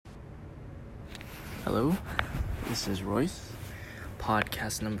Hello, this is Royce,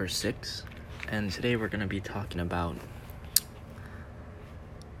 podcast number 6, and today we're going to be talking about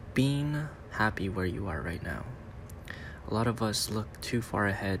being happy where you are right now. A lot of us look too far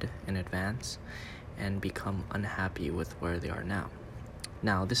ahead in advance and become unhappy with where they are now.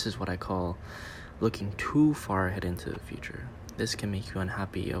 Now, this is what I call looking too far ahead into the future. This can make you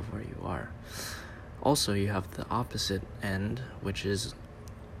unhappy of where you are. Also, you have the opposite end, which is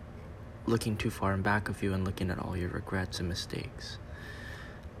looking too far in back of you and looking at all your regrets and mistakes.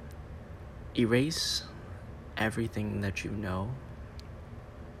 Erase everything that you know,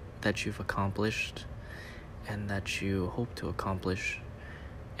 that you've accomplished, and that you hope to accomplish,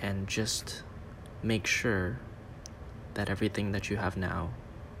 and just make sure that everything that you have now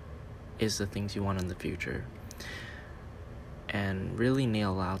is the things you want in the future. And really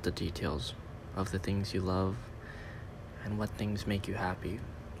nail out the details of the things you love and what things make you happy.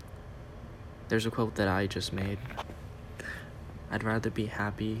 There's a quote that I just made. I'd rather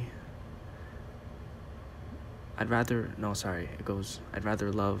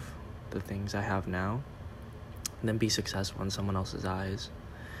love the things I have now than be successful in someone else's eyes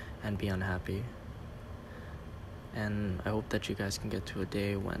and be unhappy. And I hope that you guys can get to a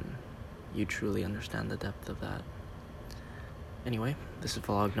day when you truly understand the depth of that. Anyway, this is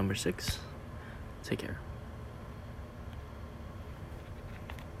vlog number 6. Take care.